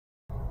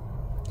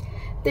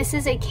This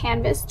is a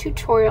Canvas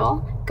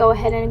tutorial. Go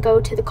ahead and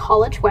go to the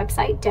college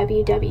website,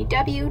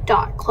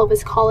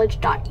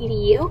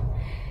 www.cloviscollege.edu.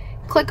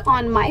 Click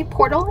on My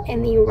Portal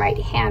in the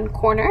right-hand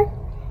corner.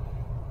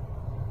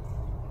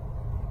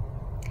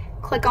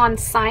 Click on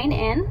Sign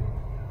In.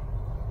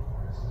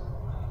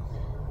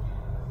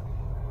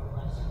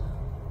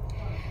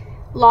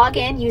 Log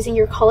in using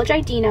your college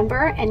ID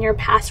number, and your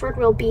password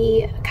will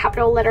be a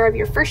capital letter of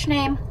your first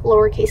name,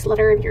 lowercase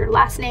letter of your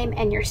last name,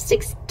 and your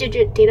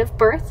 6-digit date of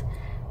birth.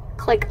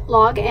 Click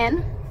Log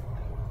In.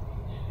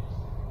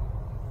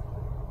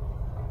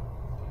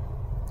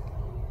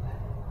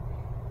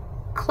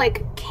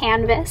 Click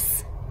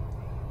Canvas.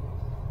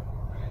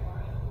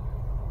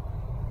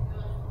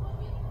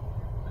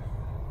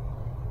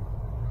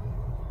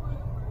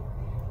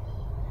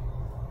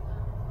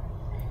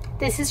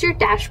 This is your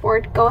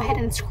dashboard. Go ahead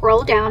and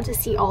scroll down to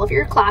see all of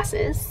your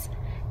classes.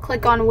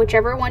 Click on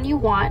whichever one you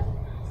want.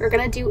 We're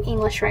going to do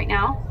English right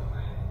now.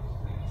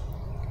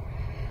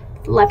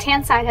 The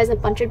left-hand side has a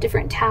bunch of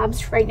different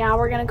tabs. Right now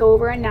we're going to go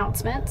over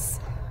announcements.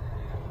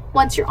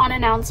 Once you're on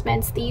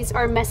announcements, these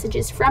are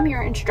messages from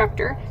your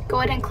instructor. Go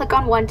ahead and click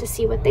on one to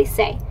see what they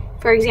say.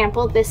 For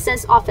example, this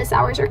says office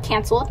hours are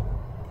canceled.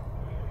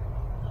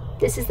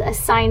 This is the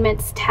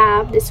assignments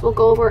tab. This will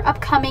go over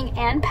upcoming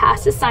and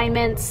past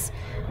assignments,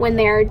 when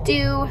they are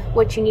due,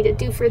 what you need to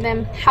do for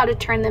them, how to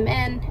turn them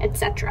in,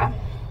 etc.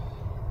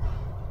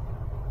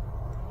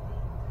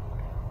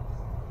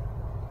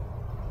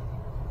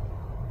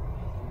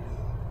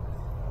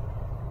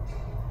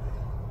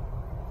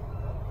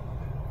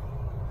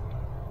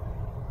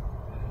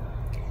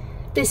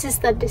 This is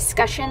the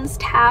discussions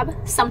tab.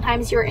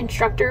 Sometimes your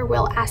instructor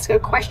will ask a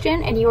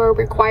question and you are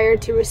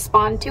required to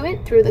respond to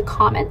it through the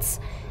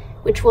comments,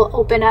 which will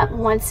open up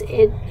once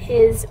it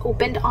is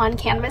opened on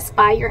Canvas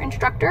by your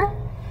instructor.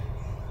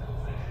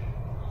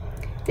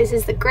 This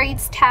is the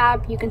grades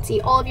tab. You can see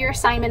all of your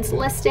assignments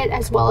listed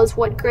as well as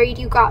what grade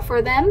you got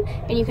for them,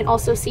 and you can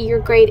also see your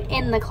grade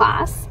in the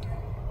class.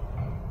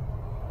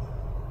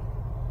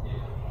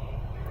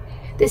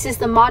 This is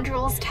the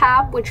modules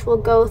tab, which will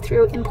go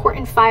through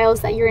important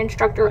files that your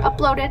instructor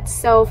uploaded.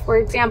 So for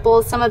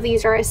example, some of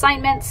these are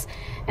assignments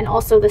and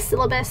also the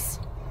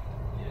syllabus.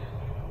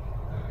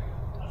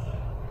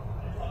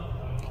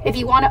 If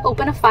you want to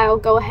open a file,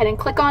 go ahead and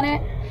click on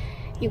it.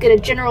 You get a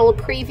general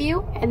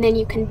preview, and then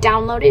you can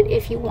download it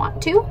if you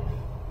want to.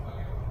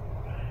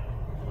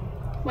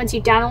 Once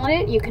you download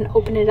it, you can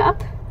open it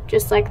up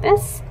just like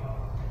this.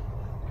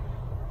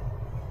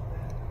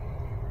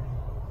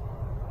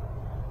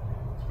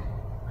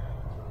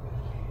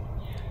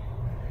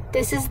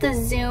 This is the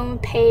Zoom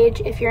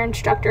page. If your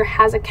instructor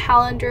has a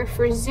calendar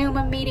for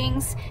Zoom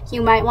meetings,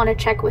 you might want to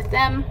check with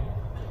them.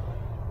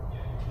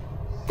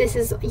 This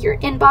is your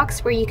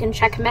inbox where you can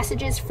check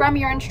messages from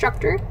your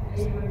instructor.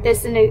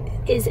 This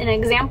is an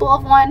example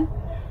of one.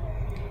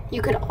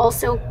 You could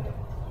also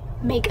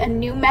make a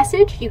new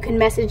message. You can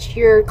message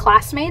your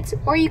classmates,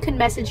 or you can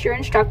message your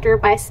instructor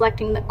by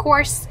selecting the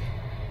course,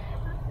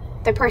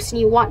 the person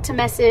you want to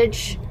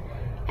message,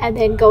 and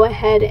then go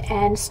ahead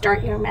and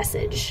start your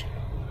message.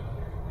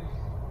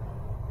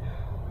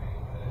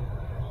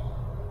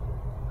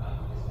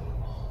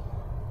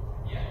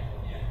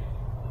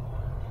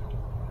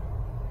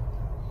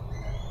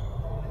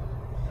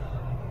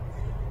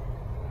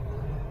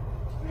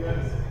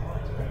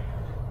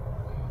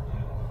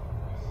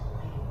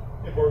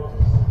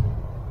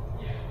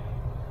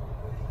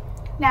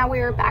 Now we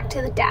are back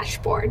to the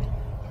dashboard,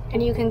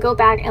 and you can go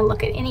back and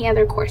look at any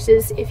other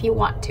courses if you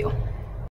want to.